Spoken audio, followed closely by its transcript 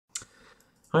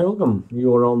Hi, welcome.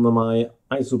 You are on my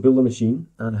ISO builder machine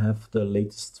and have the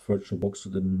latest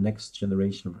VirtualBox, the next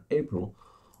generation of April,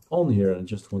 on here. I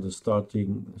just want to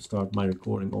start my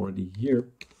recording already here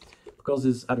because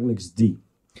it's ArcoLinux D.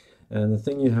 And the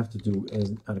thing you have to do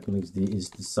in ArcoLinux D is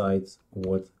decide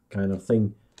what kind of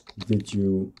thing did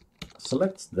you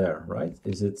select there, right?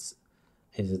 Is it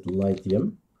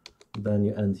LightDM? Then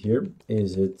you end here.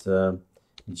 Is it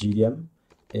GDM?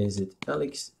 Is it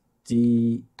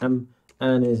LXDM?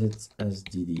 And is it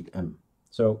SDDM?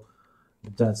 So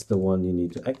that's the one you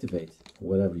need to activate,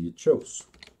 whatever you chose.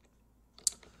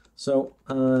 So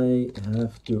I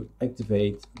have to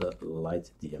activate the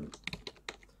LightDM.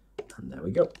 And there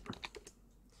we go.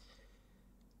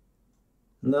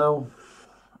 Now,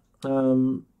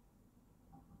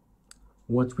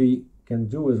 what we can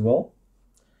do as well.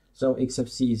 So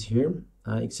XFCE is here.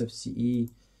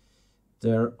 XFCE,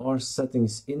 there are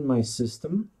settings in my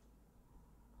system.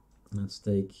 Let's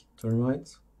take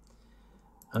termite.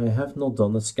 I have not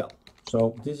done a scale.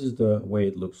 So this is the way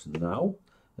it looks now,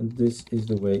 and this is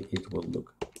the way it will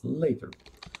look later.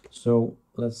 So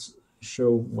let's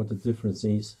show what the difference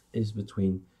is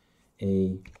between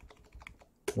an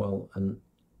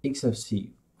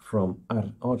XFC from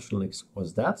ArcoLinux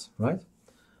was that, right?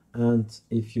 And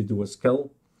if you do a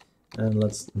scale, and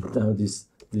let's now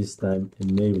this time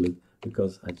enable it,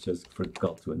 because I just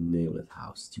forgot to enable it.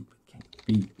 How stupid can it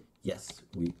be? Yes,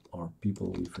 we are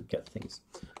people, we forget things.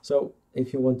 So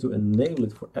if you want to enable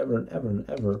it forever and ever and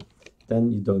ever, then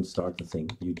you don't start the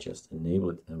thing, you just enable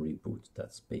it and reboot.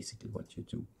 That's basically what you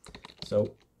do.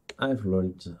 So I've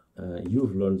learned,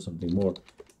 you've learned something more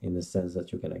in the sense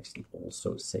that you can actually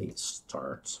also say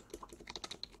start.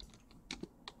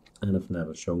 And I've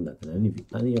never shown that in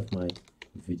any of my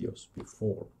videos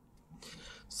before.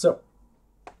 So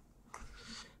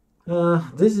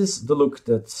this is the look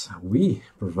that we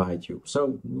provide you.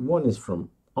 So one is from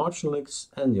ArcoLinux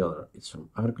and the other is from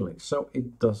ArcoLinux. So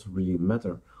it does really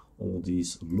matter, all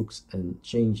these looks and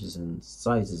changes and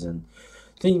sizes and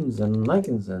themes and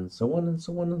icons and so on and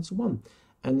so on and so on.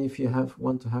 And if you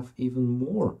want to have even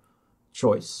more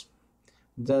choice,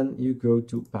 then you go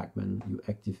to Pacman, you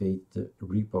activate the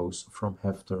repos from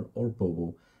Hefter or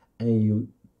Bobo, and you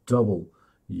double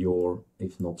your,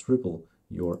 if not triple,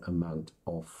 your amount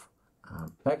of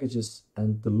packages,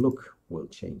 and the look will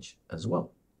change as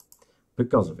well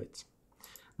because of it.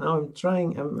 Now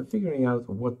I'm figuring out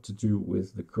what to do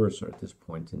with the cursor at this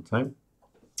point in time,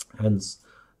 hence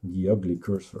the ugly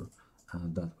cursor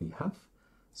that we have.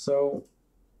 So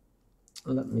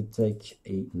let me take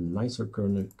a nicer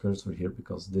cursor here,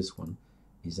 because this one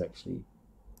is actually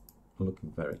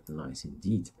looking very nice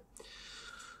indeed.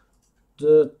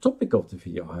 The topic of the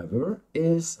video, however,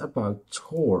 is about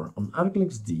Tor. On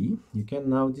ArcoLinux D, you can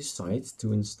now decide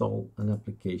to install an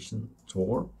application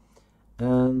Tor,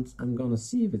 and I'm gonna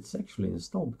see if it's actually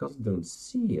installed because I don't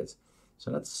see it.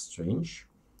 So that's strange.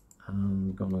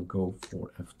 I'm gonna go for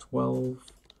F12,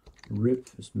 rip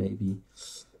is maybe.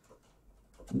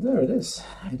 There it is.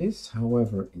 It is,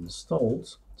 however,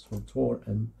 installed. So Tor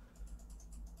and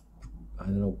I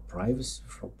don't know,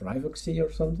 privacy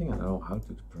or something. I don't know how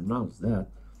to pronounce that,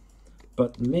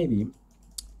 but maybe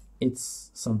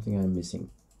it's something I'm missing.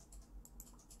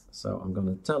 So I'm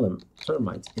gonna tell him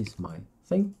termite is my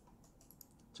thing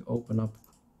to open up.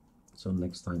 So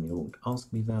next time he won't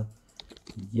ask me that.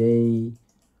 Yay,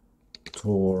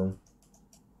 Tor.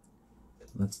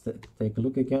 Let's take a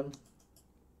look again.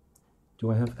 Do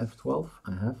I have F12?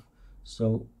 I have.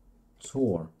 So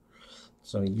Tor.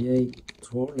 So yay,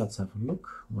 Tor, let's have a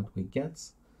look what we get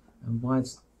and why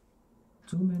it's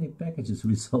too many packages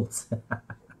results.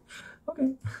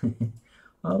 Okay,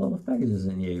 a lot of packages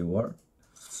in here you are,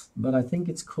 but I think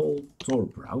it's called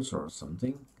tor-browser or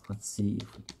something. Let's see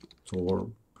if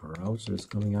tor-browser is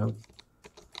coming out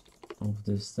of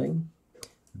this thing.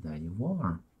 There you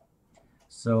are.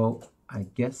 So I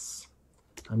guess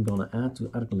I'm gonna add to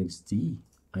ArcoLinux D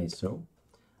ISO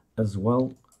as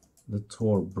well the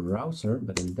tor-browser,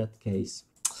 but in that case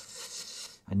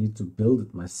I need to build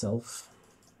it myself.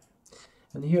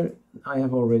 And here I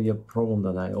have already a problem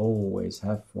that I always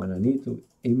have when I need to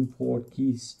import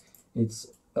keys. It's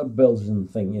a Belgian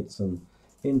thing, it's an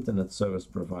internet service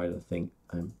provider thing,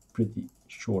 I'm pretty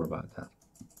sure about that.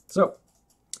 So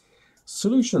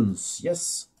solutions,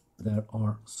 yes, there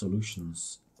are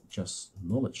solutions, just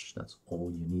knowledge, that's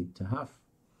all you need to have.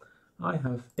 I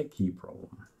have a key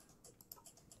problem.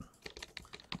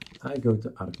 I go to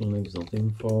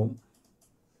arcolinux.info,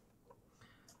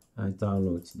 I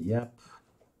download the app,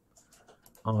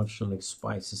 ArcoLinux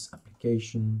Spices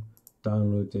application,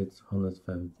 download it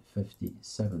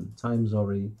 157 times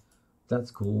already,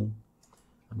 that's cool.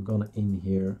 I'm gonna in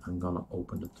here, I'm gonna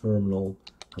open the terminal,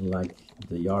 and like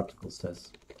the article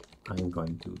says, I'm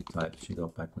going to type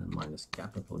sudo pacman minus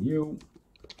capital U,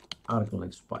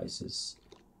 ArcoLinux Spices,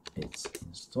 it's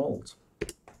installed.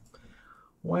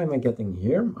 Why am I getting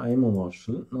here? I am on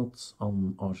ArcoLinux, not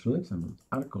on ArcoLinux, I'm on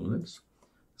ArcoLinux.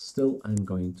 Still, I'm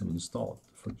going to install it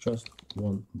for just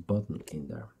one button in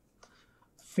there.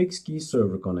 Fix key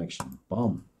server connection,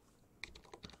 bam.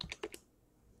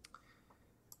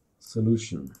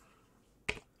 Solution,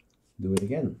 do it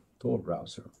again,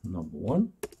 tor-browser, number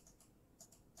 1.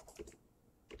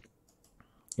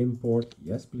 Import,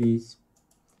 yes please.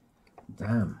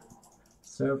 Damn,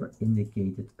 server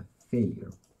indicated a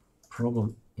failure.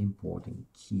 Problem importing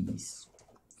keys.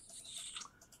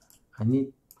 I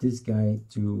need this guy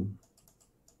to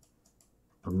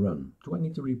run. Do I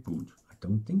need to reboot? I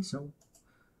don't think so.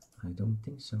 I don't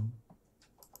think so.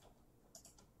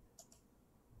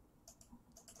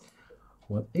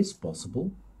 What is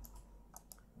possible?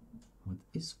 What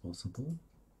is possible?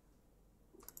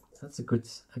 That's a good,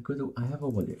 I have a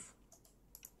what if.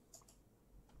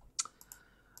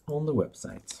 On the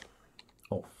website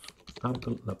of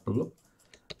github.com,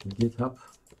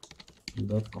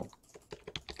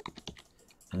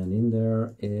 and in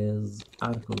there is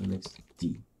ArcoLinux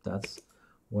D. That's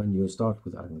when you start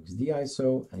with ArcoLinux D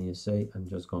ISO and you say, I'm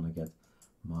just gonna get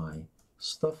my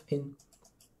stuff in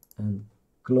and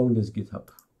clone this GitHub,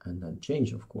 and then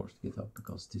change, of course, GitHub,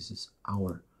 because this is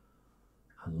our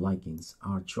likings,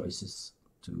 our choices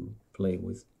to play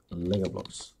with Lego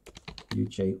blocks. You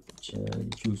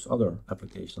choose other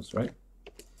applications, right?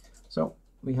 So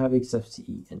we have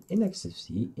XFCE, and in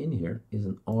XFCE, in here is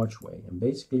an archway, and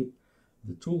basically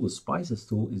the tool, the Spices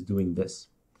tool, is doing this.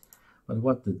 But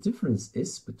what the difference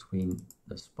is between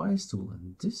the Spice tool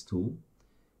and this tool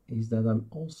is that I'm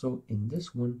also in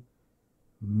this one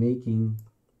making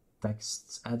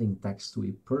texts, adding text to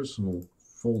a personal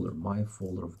folder, my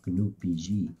folder of GNU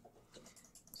PG.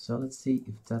 So let's see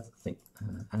if that thing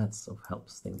adds or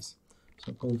helps things.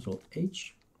 So Control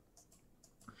H,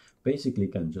 basically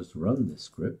can just run this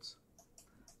script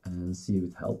and see if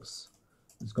it helps.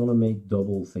 It's gonna make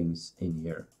double things in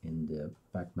here in the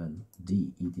pacman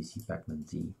D, etc pacman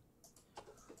D.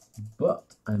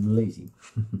 But I'm lazy.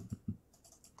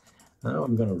 Now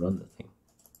I'm gonna run the thing.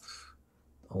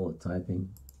 All the typing,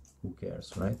 who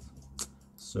cares, right?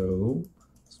 So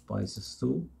Spices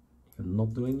tool, you're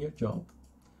not doing your job.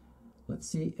 Let's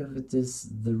see if it is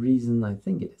the reason I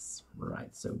think it is.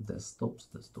 Right, so desktops,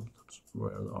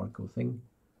 where the Arco thing.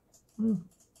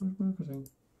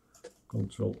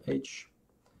 Control H,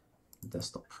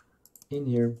 desktop. In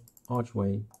here,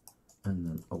 archway, and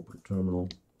then open terminal.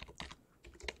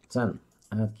 10,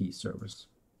 add key servers.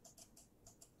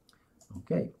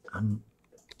 Okay,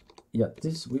 yeah,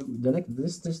 this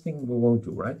thing we won't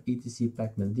do, right? etc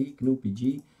pacman D, GNU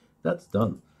PG, that's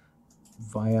done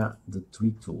via the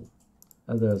tweak tool.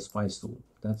 The Spice tool,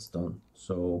 that's done.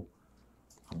 So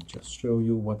I'll just show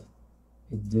you what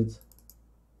it did.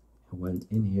 I went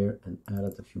in here and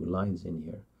added a few lines in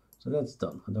here. So that's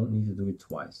done. I don't need to do it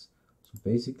twice. So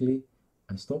basically,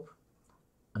 I stop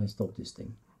this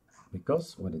thing,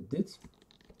 because what it did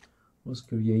was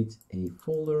create a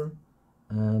folder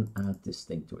and add this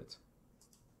thing to it.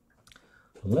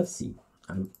 Let's see.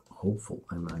 I'm hopeful.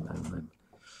 I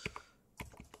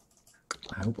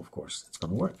hope, of course, it's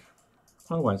gonna work.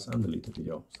 Otherwise, undelete the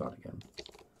video, start again.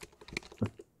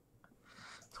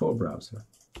 tor-browser,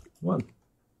 1.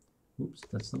 Oops,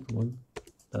 that's not 1,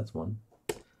 that's 1.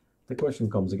 The question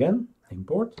comes again,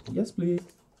 import, yes please.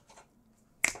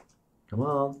 Come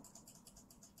on,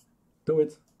 do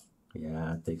it.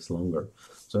 Yeah, it takes longer,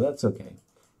 so that's okay.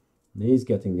 He's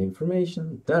getting the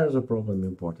information, there's a problem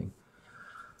importing.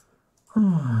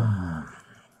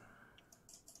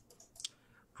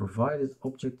 Provided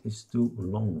object is too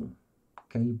long.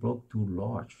 Can you block too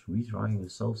large? Retrying the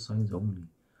self signs only.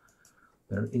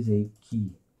 There is a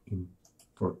key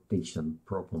importation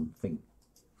problem thing.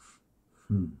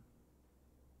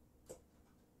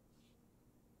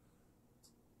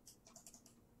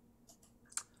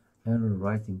 Error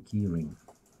writing keyring.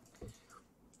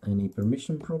 Any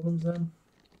permission problems then?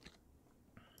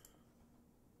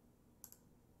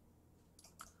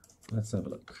 Let's have a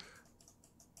look.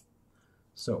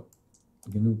 So,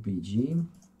 GNU PG.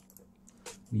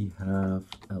 We have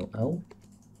LL.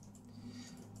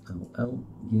 LL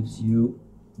gives you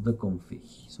the config.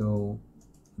 So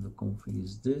the config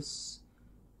is this.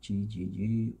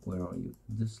 GGG, where are you?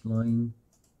 This line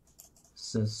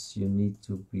says you need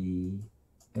to be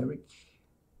Eric.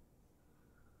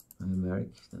 I'm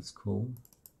Eric, that's cool.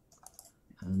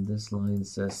 And this line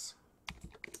says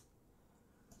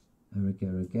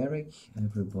Eric.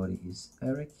 Everybody is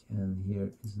Eric, and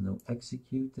here is no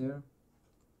execute there.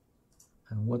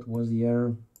 And what was the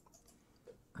error?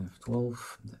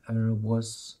 F12. The error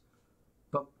was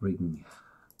pubring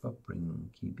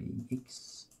key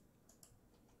BX.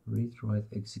 Read, write,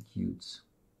 execute.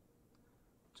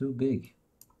 Too big.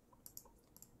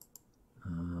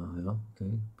 Yeah,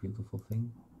 okay, beautiful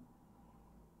thing.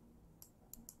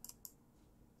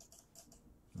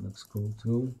 Looks cool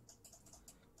too.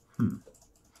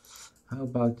 How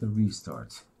about the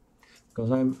restart?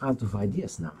 Because I'm out of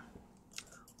ideas now.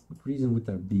 What reason would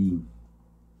there be?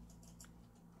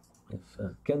 If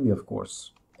can be, of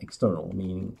course, external,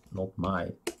 meaning not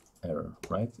my error,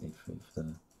 right? If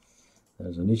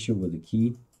there's an issue with the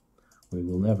key, we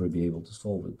will never be able to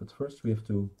solve it. But first we have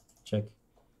to check,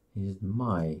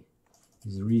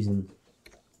 is the reason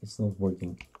it's not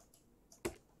working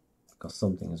because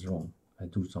something is wrong. I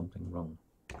do something wrong.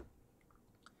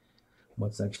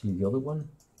 What's actually the other one?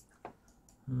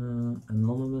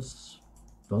 Anonymous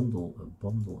bundle,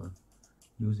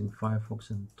 using Firefox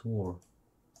and Tor.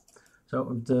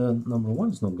 So if the number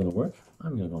 1 is not going to work,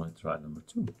 I'm going to try number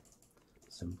 2.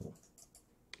 Simple.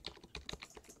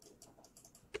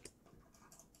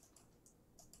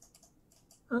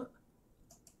 How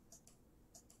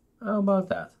about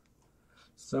that?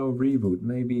 So reboot.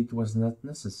 Maybe it was not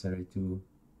necessary to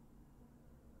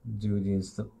do the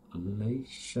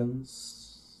installations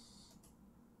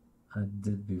I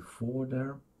did before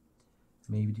there.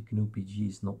 Maybe the GNU-PG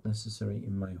is not necessary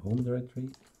in my home directory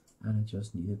and I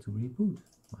just needed to reboot.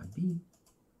 Might be,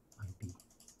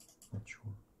 not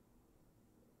sure.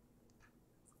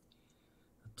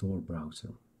 The Tor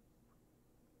browser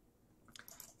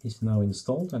is now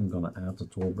installed. I'm gonna add the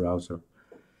Tor browser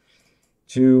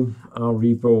to our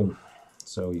repo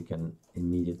so you can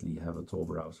immediately have a Tor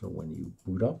browser when you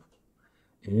boot up.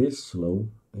 It is slow,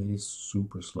 it is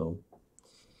super slow.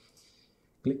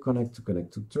 Click connect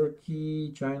to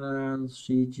Turkey, China,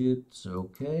 Egypt.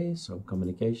 Okay, so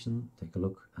communication, take a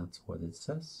look at what it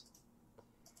says.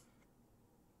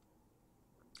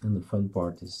 And the fun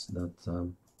part is that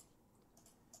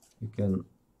you can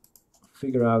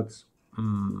figure out,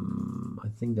 I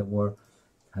think it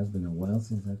has been a while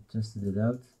since I've tested it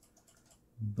out,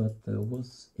 but there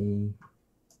was a,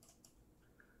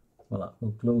 well,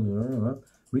 we'll close her up.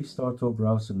 Restart Tor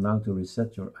browser now to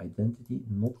reset your identity.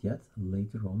 Not yet,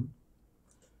 later on.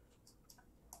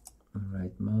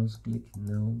 Right mouse click,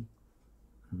 no,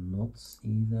 not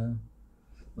either.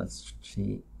 Let's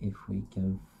see if we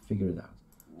can figure it out.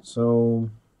 So,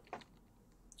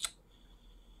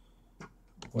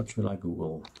 what should I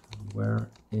Google? What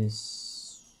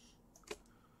is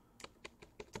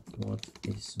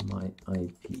my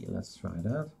IP? Let's try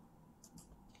that.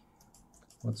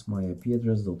 What's my IP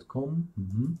address.com?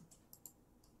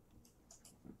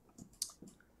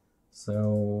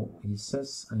 So he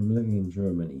says I'm living in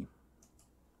Germany.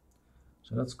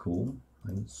 So that's cool.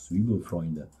 I'm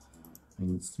Zwiebelfreunde.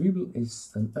 And Zwiebel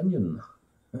is an onion.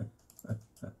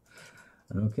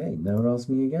 Okay, now ask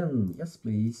me again. Yes,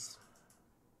 please.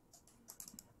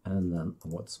 And then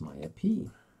what's my IP?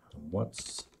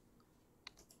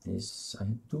 I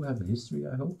do have a history,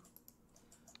 I hope.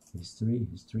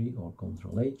 History, or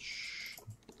Control H.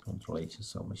 Control H is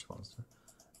so much faster.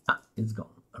 Ah, it's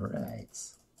gone. All right.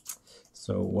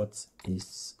 So what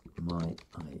is my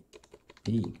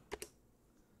IP?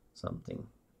 Something.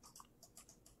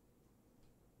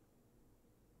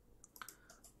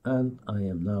 And I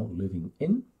am now living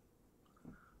in.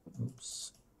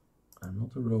 Oops. I'm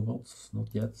not a robot. Not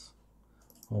yet.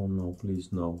 Oh no,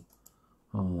 please no.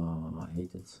 Oh, I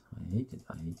hate it. I hate it.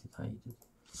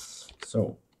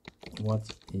 So,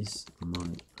 what is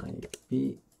my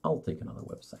IP? I'll take another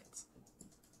website.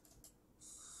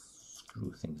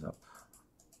 Screw things up.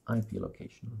 IP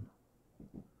location.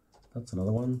 That's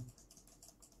another one.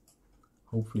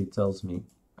 Hopefully it tells me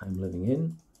I'm living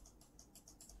in.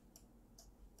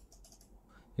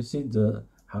 You see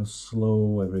how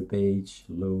slow every page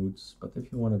loads, but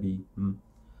if you want to be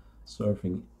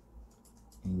surfing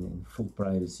in full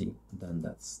privacy, then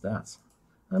that's that.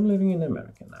 I'm living in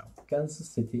America now. Kansas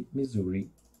City, Missouri.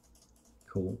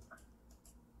 Cool.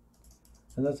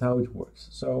 And that's how it works.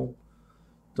 So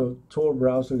the Tor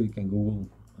browser, you can Google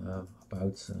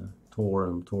about Tor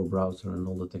and Tor browser and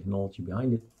all the technology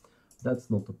behind it.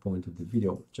 That's not the point of the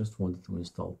video. Just wanted to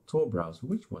install Tor browser,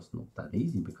 which was not that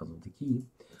easy because of the key.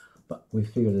 But we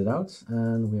figured it out,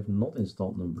 and we have not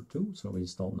installed number 2, so we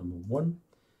installed number 1.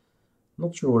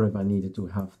 Not sure if I needed to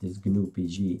have this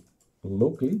GNU-PG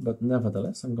locally, but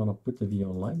nevertheless I'm gonna put the video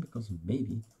online because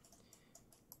maybe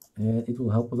it will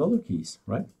help with other keys,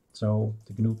 right? So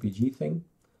the GNU-PG thing,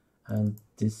 and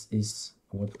this is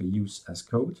what we use as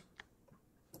code.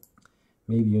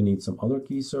 Maybe you need some other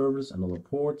key servers and other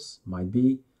ports, might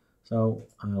be. So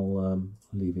I'll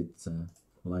leave it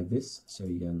like this, so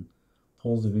you can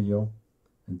pause the video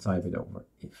and type it over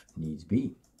if needs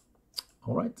be.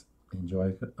 All right,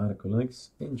 enjoy ArcoLinux,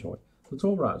 enjoy the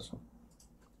tor browser.